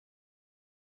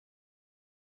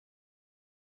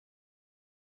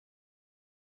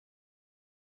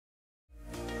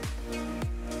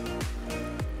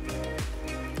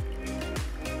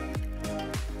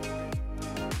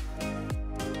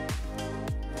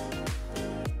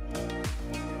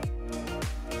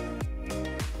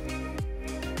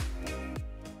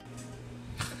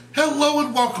Hello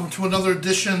and welcome to another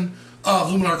edition of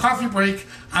Luminar Coffee Break.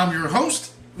 I'm your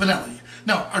host, Vanelli.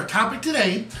 Now, our topic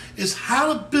today is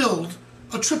how to build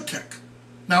a triptych.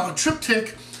 Now, a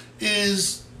triptych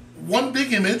is one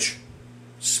big image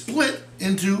split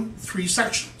into three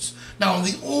sections. Now, in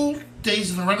the old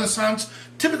days in the Renaissance,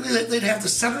 typically they'd have the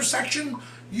center section,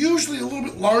 usually a little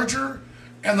bit larger,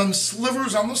 and then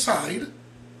slivers on the side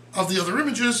of the other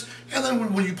images, and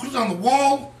then when you put it on the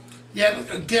wall, you had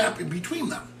a gap in between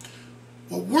them.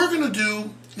 What we're going to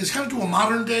do is kind of do a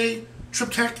modern day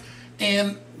triptych,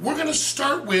 and we're going to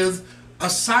start with a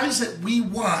size that we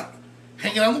want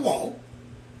hanging on the wall,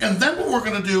 and then what we're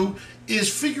going to do is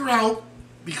figure out,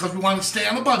 because we want to stay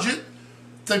on a budget,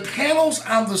 the panels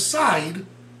on the side,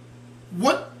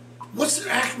 what's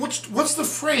the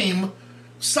frame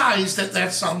size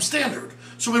that's standard,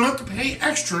 so we don't have to pay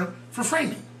extra for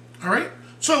framing. All right,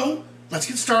 so let's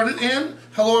get started. And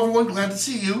hello everyone, glad to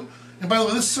see you. And by the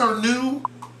way, this is our new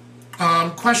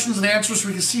questions and answers so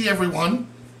we can see everyone.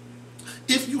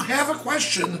 If you have a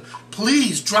question,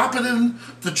 please drop it in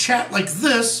the chat like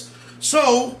this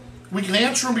so we can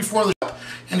answer them before the show.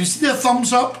 And you see that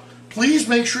thumbs up, please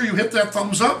make sure you hit that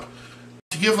thumbs up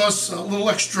to give us a little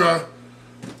extra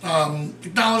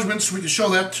acknowledgement so we can show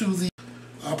that to the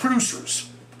producers.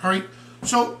 All right,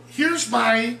 so here's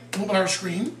my Luminar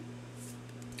screen,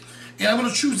 and I'm going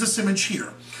to choose this image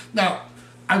here. Now,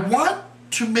 I want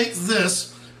to make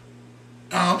this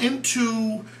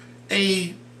into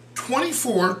a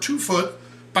 24 2-foot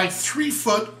by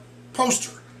 3-foot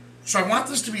poster. So I want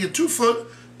this to be a 2-foot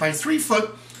by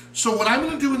 3-foot. So what I'm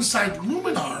going to do inside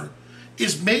Luminar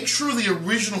is make sure the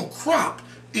original crop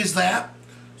is that.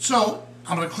 So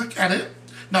I'm going to click Edit.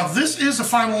 Now this is a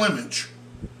final image.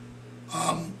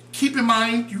 Keep in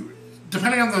mind,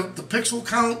 depending on the pixel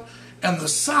count and the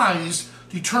size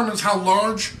determines how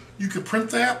large you could print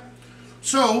that.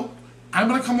 So I'm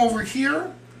going to come over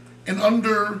here, and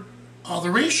under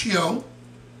the ratio,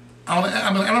 I'm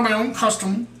going to enter my own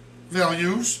custom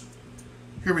values.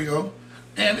 Here we go.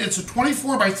 And it's a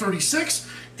 24 by 36.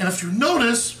 And if you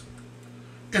notice,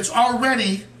 it's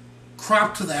already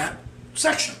cropped to that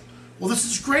section. Well, this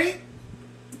is great.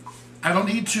 I don't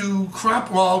need to crop.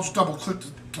 Well, I'll just double click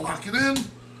to lock it in.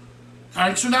 All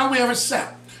right, so now we have it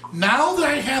set. Now that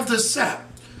I have this set,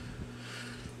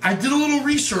 I did a little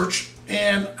research,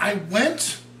 and I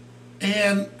went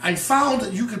and I found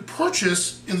that you could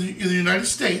purchase in the United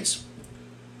States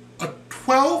a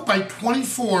 12 by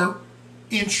 24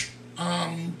 inch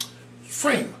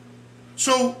frame.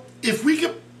 So if we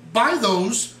could buy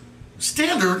those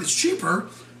standard, it's cheaper.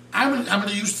 I'm going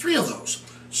to use 3 of those.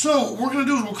 So what we're going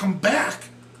to do is we'll come back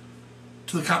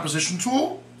to the composition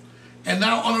tool, and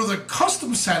now under the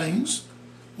custom settings,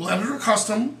 we'll enter a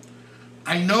custom.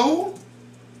 I know,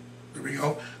 there we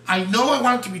go, I know I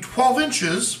want it to be 12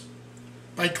 inches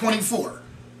by 24.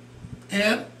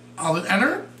 And I'll hit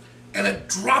enter, and it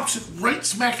drops it right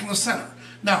smack in the center.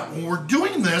 Now, when we're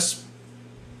doing this,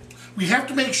 we have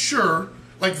to make sure,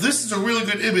 like this is a really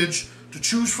good image to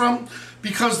choose from,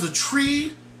 because the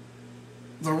tree,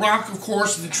 the rock, of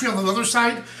course, and the tree on the other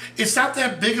side, it's not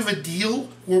that big of a deal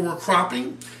where we're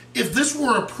cropping. If this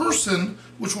were a person,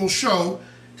 which we'll show,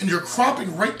 and you're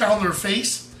cropping right down their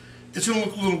face, it's going to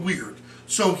look a little weird.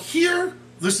 So here,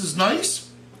 this is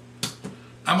nice.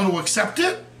 I'm going to accept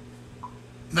it.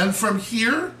 Then from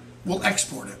here, we'll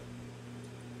export it.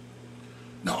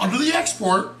 Now, under the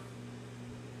export,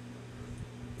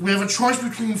 we have a choice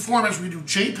between formats. We do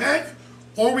JPEG,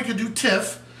 or we could do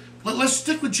TIFF. Let's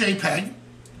stick with JPEG.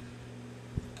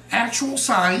 Actual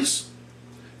size.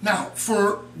 Now,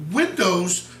 for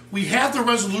Windows, we have the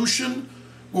resolution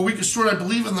where we can store it. I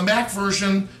believe in the Mac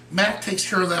version, Mac takes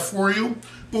care of that for you.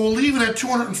 But we'll leave it at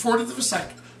 240th of a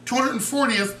second,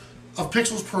 240th of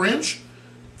pixels per inch.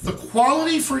 The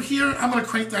quality for here, I'm going to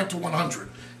crank that to 100.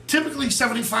 Typically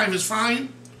 75 is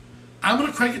fine. I'm going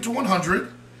to crank it to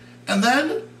 100, and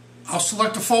then I'll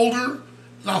select a folder,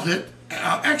 and I'll hit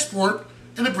export,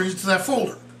 and it brings it to that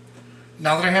folder.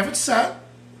 Now that I have it set,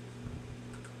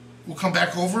 we'll come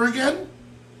back over again,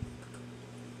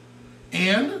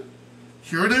 and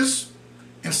here it is.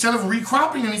 Instead of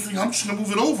recropping anything, I'm just going to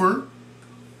move it over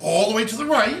all the way to the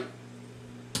right,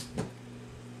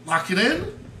 lock it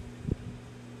in,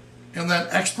 and then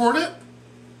export it.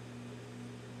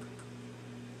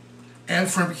 And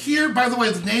from here, by the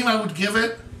way, the name I would give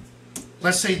it,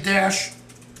 let's say dash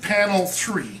panel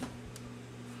 3.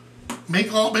 Make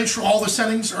sure all the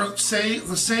settings are the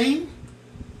same.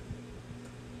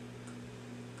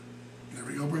 There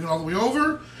we go, bring it all the way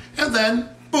over, and then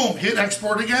boom, hit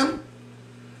export again.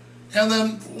 And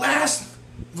then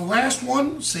the last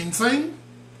one, same thing.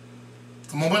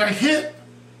 The moment I hit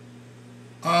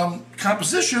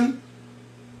composition,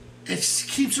 it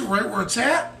keeps it right where it's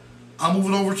at. I'll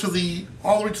move it over to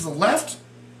all the way to the left.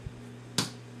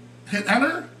 Hit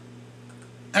enter,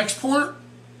 export,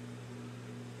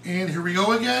 and here we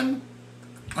go again.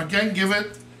 Again, give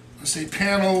it, let's say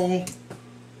panel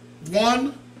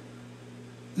 1.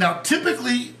 Now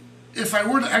typically, if I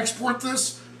were to export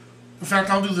this, in fact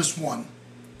I'll do this one.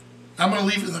 I'm going to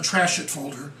leave it in the trash it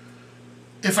folder.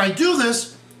 If I do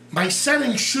this, my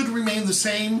settings should remain the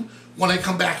same when I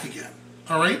come back again.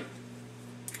 Alright?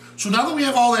 So now that we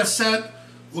have all that set,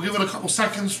 we'll give it a couple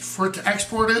seconds for it to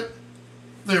export it.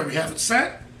 There, we have it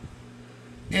set.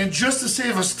 And just to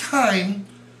save us time,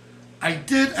 I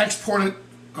did export it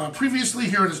previously.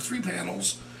 Here it is 3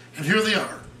 panels, and here they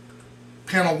are.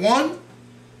 Panel 1,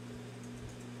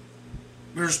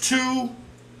 there's 2,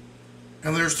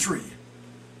 and there's 3.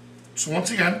 So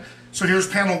once again, so here's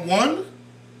panel 1,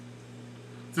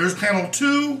 there's panel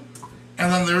 2,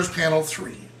 and then there's panel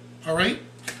 3. All right?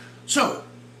 So,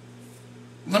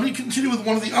 let me continue with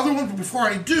one of the other ones, but before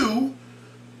I do,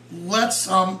 let's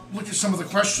look at some of the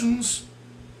questions.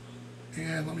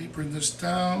 And let me bring this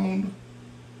down.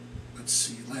 Let's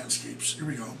see, landscapes. Here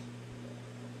we go.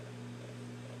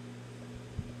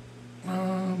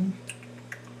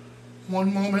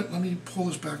 One moment, let me pull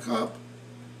this back up.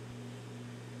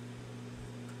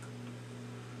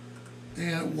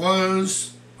 And it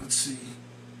was, let's see,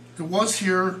 it was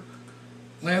here,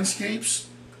 landscapes.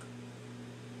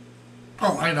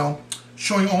 Oh, I know.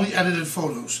 Showing only edited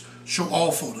photos. Show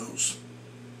all photos.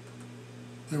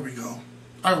 There we go.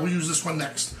 All right, we'll use this one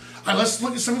next. All right, let's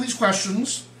look at some of these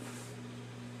questions.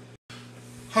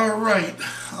 All right.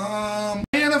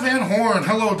 Diana Van Horn.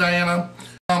 Hello, Diana.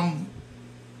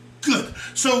 Good.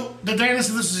 So, Diana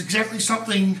said this is exactly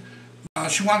something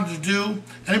she wanted to do.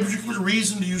 Any particular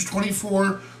reason to use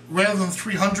 24 rather than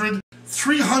 300?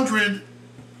 300.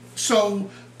 So,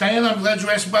 Diana, I'm glad you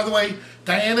asked me. By the way,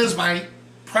 Diana is my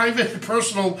private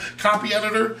personal copy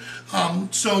editor.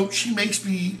 So she makes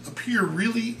me appear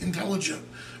really intelligent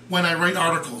when I write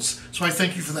articles. So I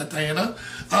thank you for that, Diana.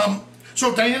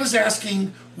 So Diana's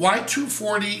asking why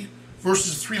 240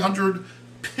 versus 300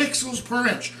 pixels per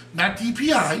inch, not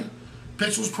DPI,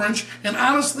 pixels per inch. And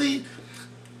honestly,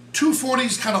 240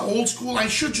 is kind of old school. I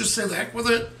should just say the heck with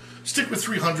it. Stick with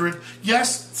 300.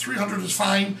 Yes, 300 is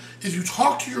fine. If you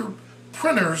talk to your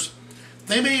printers,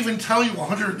 they may even tell you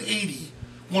 180.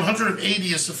 180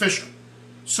 is sufficient.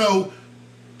 So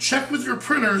check with your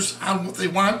printers on what they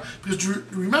want, because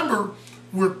remember,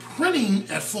 we're printing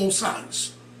at full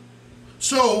size.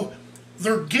 So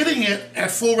they're getting it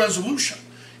at full resolution.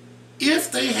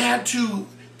 If they had to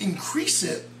increase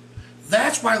it,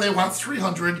 that's why they want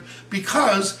 300,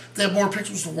 because they have more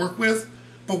pixels to work with.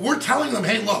 But we're telling them,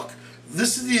 hey, look,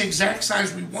 this is the exact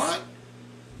size we want.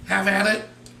 Have at it.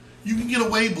 You can get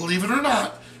away, believe it or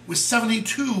not, with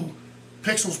 72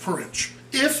 pixels per inch,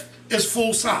 if it's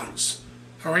full size.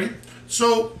 All right.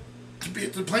 So to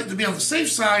be on the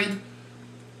safe side,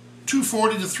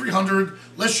 240 to 300.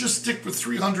 Let's just stick with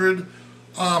 300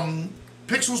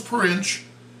 pixels per inch,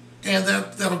 and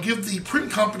that'll give the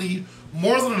print company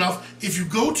more than enough. If you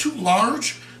go too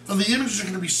large, then the images are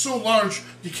going to be so large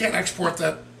you can't export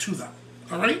that to them.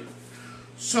 All right.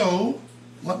 So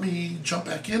let me jump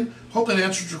back in. Hope that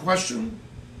answered your question.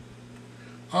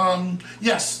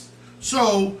 Yes.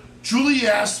 So Julie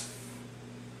asked,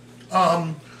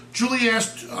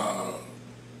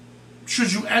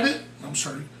 should you edit? I'm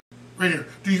sorry, right here.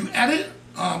 Do you edit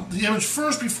the image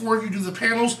first before you do the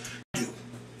panels? I do.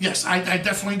 Yes, I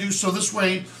definitely do. So this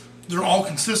way they're all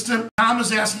consistent. Tom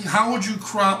is asking, how would you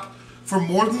crop for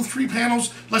more than 3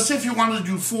 panels? Let's say if you wanted to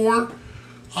do 4.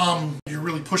 You're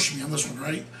really pushing me on this one,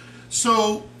 right?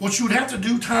 So what you would have to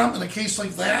do, Tom, in a case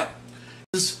like that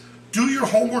is do your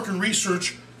homework and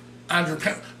research on your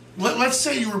pen. Let's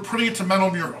say you were putting it to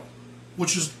Metal Mural,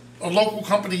 which is a local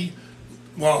company,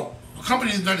 well, a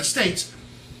company in the United States.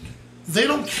 They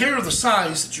don't care the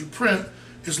size that you print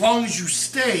as long as you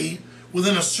stay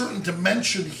within a certain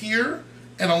dimension here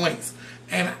and a length.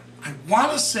 And I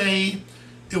want to say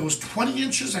it was 20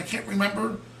 inches, I can't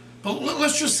remember, but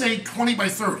let's just say 20 by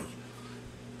 30.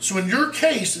 So in your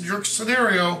case, in your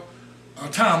scenario,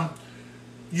 Tom,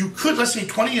 you could, let's say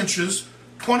 20 inches,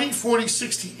 20, 40,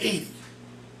 60, 80.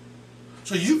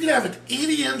 So you could have an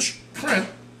 80-inch print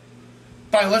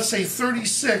by, let's say,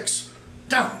 36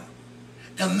 down.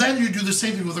 And then you do the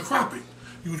same thing with the cropping.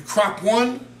 You would crop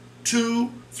 1,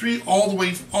 2, 3, all the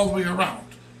way around.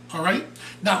 All right?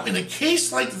 Now, in a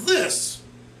case like this,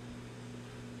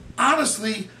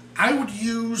 honestly, I would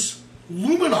use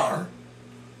Luminar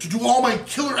to do all my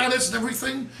killer edits and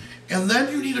everything. And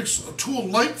then you need a tool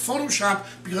like Photoshop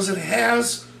because it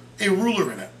has a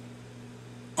ruler in it.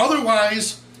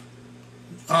 Otherwise,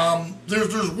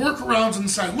 there's workarounds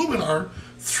inside Luminar.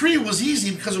 3 was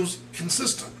easy because it was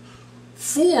consistent.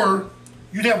 4,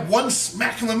 you'd have one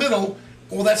smack in the middle.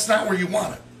 Well, that's not where you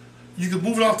want it. You could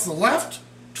move it off to the left,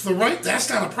 to the right. That's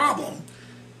not a problem.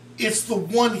 It's the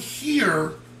one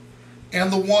here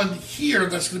and the one here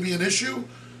that's going to be an issue.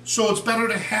 So it's better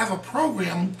to have a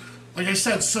program, like I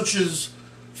said, such as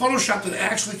Photoshop that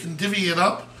actually can divvy it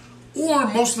up. Or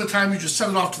most of the time you just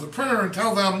send it off to the printer and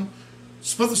tell them,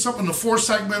 split this up into 4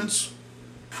 segments,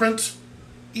 print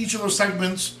each of those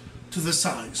segments to this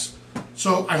size.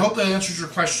 So I hope that answers your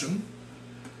question.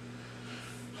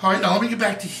 All right, now let me get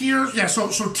back to here. Yeah, so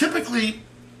typically,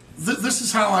 this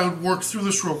is how I would work through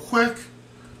this real quick.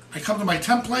 I come to my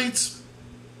templates,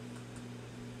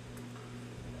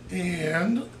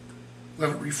 and let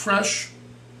it refresh.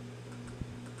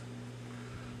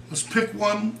 Let's pick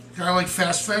one. I like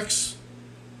Fast Fix.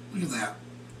 Look at that.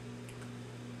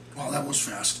 Wow, that was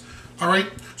fast. All right,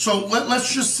 so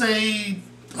let's just say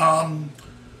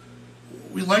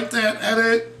we like that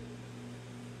edit.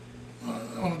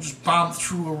 I want to just bomb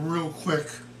through a real quick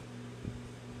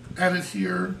edit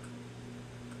here.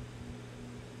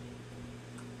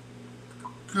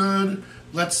 Good.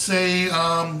 Let's say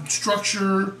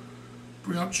structure,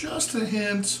 bring out just a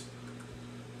hint.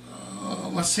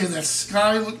 Let's say that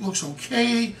sky looks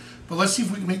okay, but let's see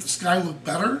if we can make the sky look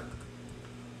better.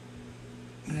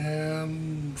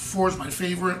 And 4 is my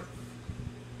favorite.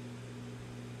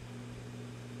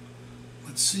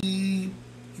 Let's see.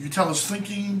 You can tell it's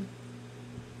thinking.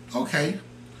 Okay.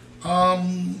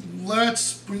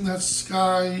 Let's bring that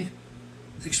sky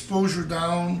exposure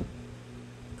down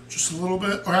just a little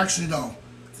bit. Or actually, no.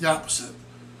 The opposite.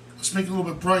 Let's make it a little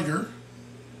bit brighter.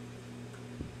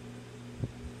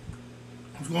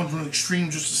 I'm going to an extreme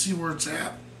just to see where it's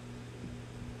at.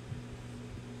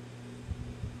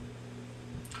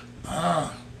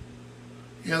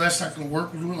 Yeah, that's not going to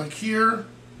work. We'll do it like here.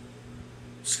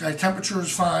 Sky temperature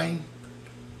is fine.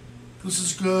 This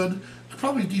is good. I'll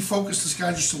probably defocus this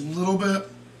guy just a little bit.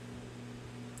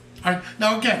 All right.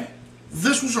 Now again,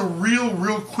 this was a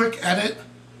real quick edit.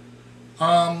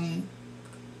 No,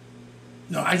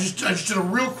 I just did a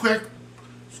real quick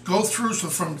go through. So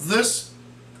from this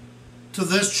to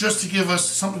this, just to give us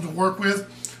something to work with.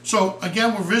 So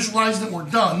again, we're visualizing it. We're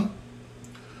done.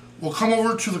 We'll come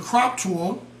over to the crop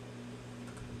tool.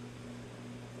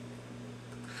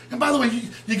 And by the way,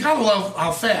 you gotta love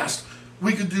how fast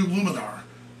we can do Luminar.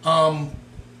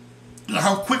 You know,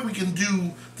 how quick we can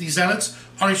do these edits.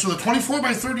 All right, so the 24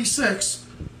 by 36,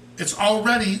 it's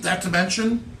already that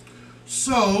dimension.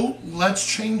 So let's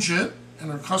change it in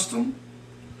our custom.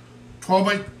 12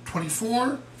 by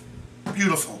 24,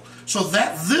 beautiful. So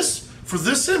for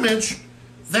this image,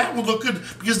 that will look good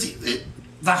because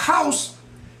the house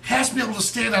has to be able to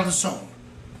stand on its own.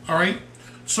 All right,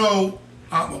 so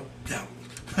well, yeah.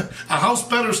 A house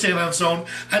better stand on its own.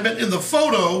 I meant in the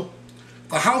photo,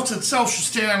 the house itself should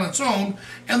stand on its own,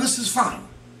 and this is fine.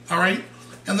 All right,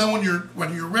 and then when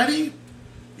you're ready,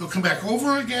 you'll come back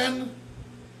over again,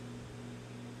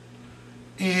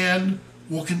 and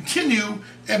we'll continue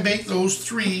and make those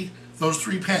three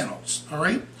panels. All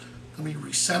right, let me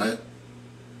reset it,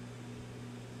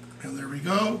 and there we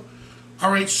go.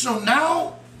 All right, so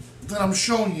now that I'm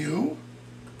showing you,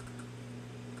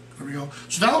 there we go.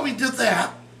 So now that we did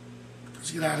that,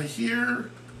 let's get out of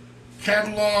here,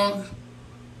 catalog.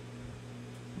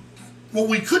 What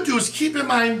we could do is keep in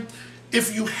mind,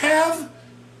 if you have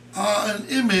an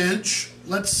image,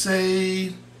 let's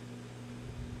say,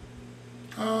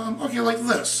 okay, like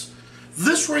this.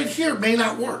 This right here may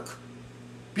not work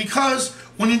because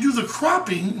when you do the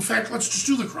cropping, in fact, let's just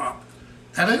do the crop.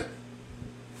 Edit.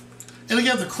 And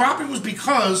again, the cropping was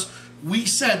because we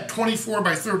said 24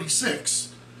 by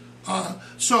 36.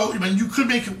 So, I mean, you could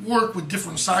make it work with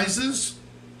different sizes.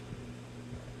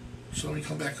 So let me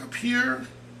come back up here.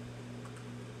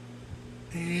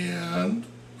 And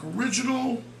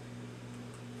original,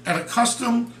 add a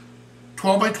custom,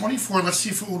 12 by 24. Let's see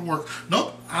if it would work.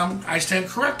 Nope, I stand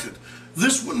corrected.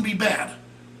 This wouldn't be bad.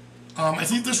 I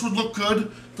think this would look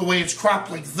good the way it's cropped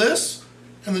like this.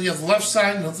 And then you have the left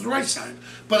side and the right side.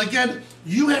 But again,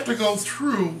 you have to go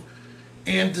through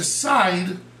and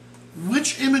decide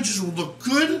which images will look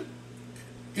good,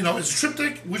 you know, as a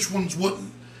triptych, which ones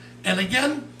wouldn't. And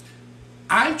again,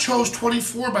 I chose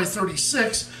 24 by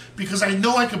 36 because I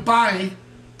know I could buy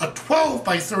a 12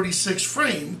 by 36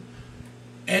 frame,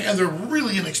 and they're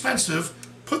really inexpensive.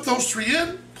 Put those 3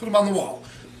 in, put them on the wall.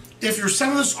 If you're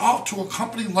sending this off to a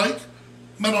company like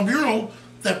metal mural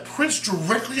that prints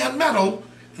directly on metal,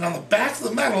 and on the back of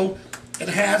the metal it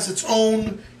has its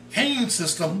own hanging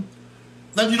system,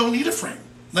 then you don't need a frame.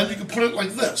 Then you can put it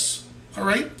like this, all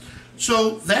right?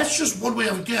 So that's just one way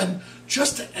of, again,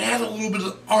 just to add a little bit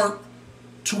of art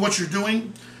to what you're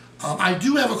doing. I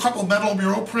do have a couple metal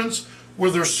mural prints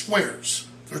where they're squares.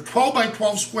 They're 12 by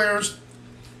 12 squares,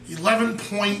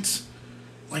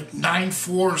 11.94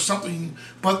 or something,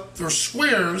 but they're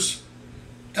squares,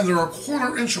 and they're a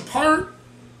 1/4 inch apart,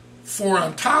 4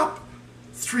 on top,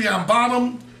 3 on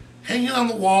bottom, hanging on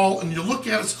the wall, and you look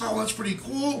at it and say, oh, that's pretty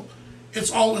cool.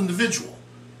 It's all individual.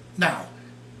 Now,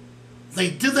 they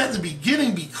did that in the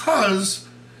beginning because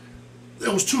it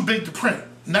was too big to print.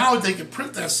 Now they can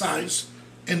print that size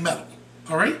in metal,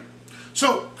 all right?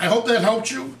 So I hope that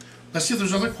helped you. Let's see if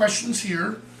there's other questions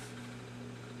here.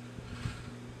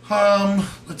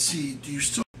 Let's see, do you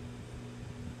still?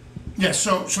 Yes,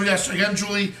 so yes, again,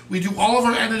 Julie, we do all of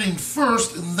our editing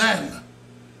first and then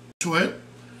to it.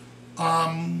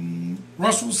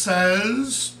 Russell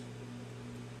says,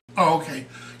 oh, okay,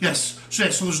 yes, so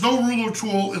there's no ruler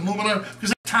tool in Luminar,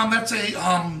 because Tom, that's a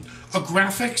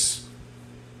graphics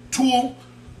tool.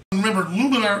 Remember,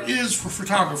 Luminar is for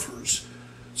photographers,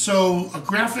 so a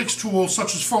graphics tool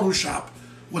such as Photoshop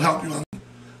would help you on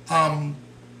that.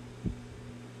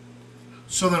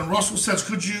 So then Russell says,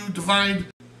 could you divide?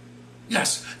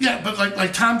 Yes, yeah, but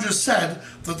like Tom just said,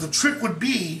 the trick would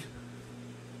be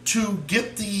to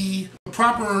get the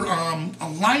proper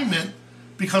alignment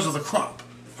because of the crop,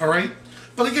 all right?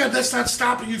 But again, that's not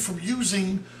stopping you from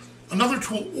using another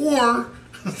tool, or,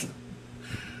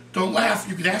 don't laugh,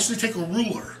 you could actually take a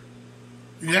ruler.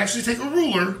 You could actually take a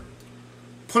ruler,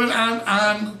 put it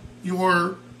on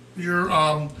your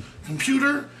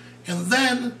computer, and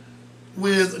then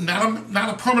with not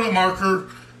a permanent marker,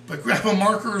 but grab a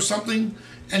marker or something,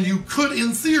 and you could,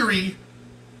 in theory,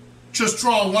 just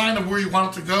draw a line of where you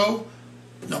want it to go.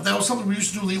 Now, that was something we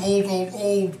used to do in the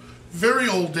old, very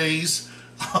old days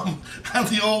on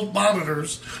the old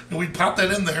monitors, and we'd pop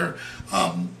that in there.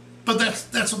 But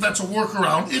that's a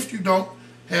workaround if you don't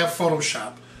have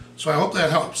Photoshop. So I hope that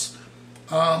helps.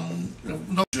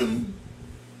 Notion.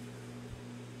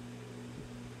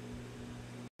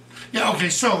 Yeah, okay,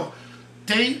 so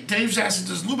Dave's asking,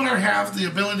 does Luminar have the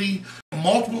ability to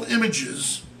multiple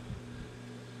images?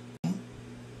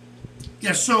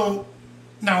 Yeah, so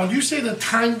now when you say the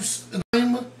time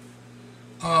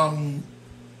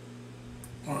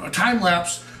or a time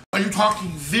lapse, are you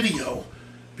talking video?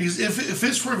 Because if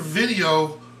it's for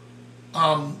video,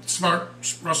 smart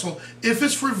Russell, if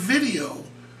it's for video,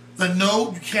 then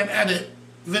no, you can't edit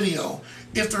video.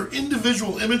 If they're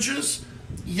individual images,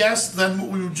 yes, then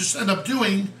what we would just end up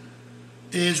doing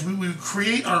is we would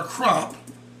create our crop.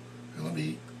 And let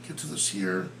me get to this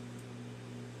here.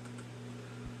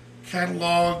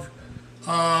 Catalog.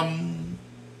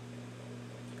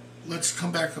 Let's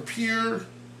come back up here.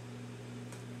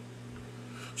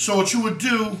 So what you would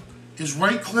do is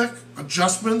right-click,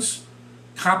 adjustments,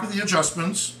 copy the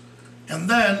adjustments, and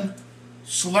then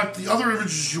select the other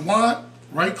images you want,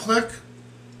 right-click,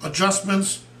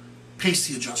 adjustments, paste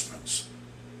the adjustments.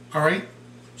 All right?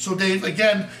 So Dave,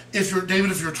 again, if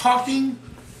you're talking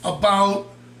about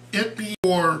it being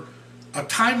for a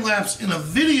time lapse in a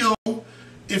video,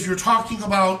 if you're talking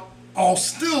about all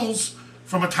stills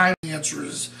from a time, the answer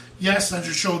is yes. I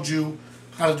just showed you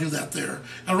how to do that there.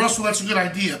 And Russell, that's a good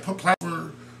idea. Put plat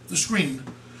for the screen.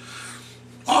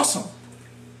 Awesome.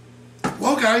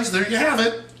 Well, guys, there you have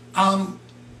it.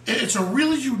 It's a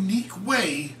really unique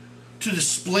way to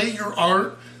display your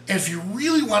art. And if you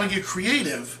really want to get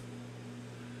creative,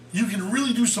 you can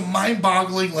really do some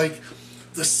mind-boggling, like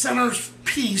the center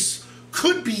piece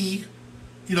could be,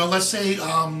 you know, let's say,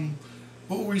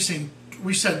 what were we saying?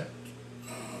 We said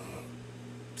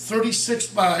 36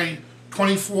 by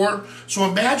 24. So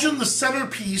imagine the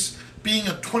centerpiece being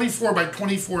a 24 by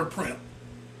 24 print.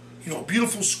 You know, a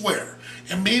beautiful square.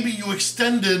 And maybe you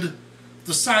extended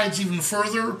the sides even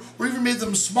further, or even made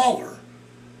them smaller.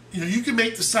 You know, you can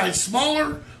make the sides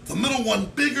smaller, the middle one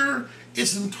bigger.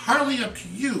 It's entirely up to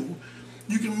you.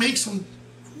 You can make some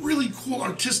really cool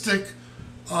artistic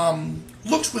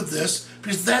looks with this,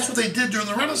 because that's what they did during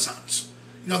the Renaissance.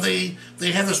 You know, they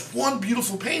had this one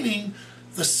beautiful painting,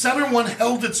 the center one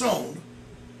held its own,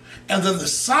 and then the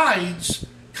sides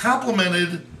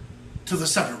complemented to the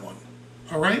center one.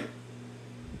 All right?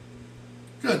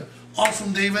 Good.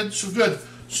 Awesome, David. So good.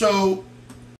 So,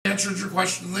 answered your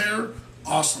question there.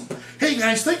 Awesome. Hey,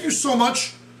 guys, thank you so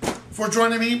much for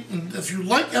joining me. And if you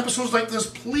like episodes like this,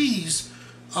 please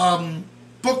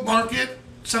bookmark it,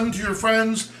 send it to your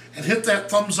friends, and hit that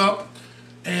thumbs up.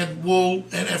 And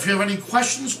if you have any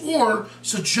questions or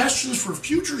suggestions for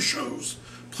future shows,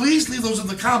 please leave those in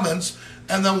the comments,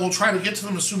 and then we'll try to get to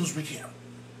them as soon as we can.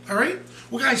 All right?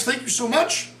 Well, guys, thank you so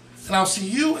much, and I'll see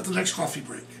you at the next coffee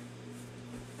break.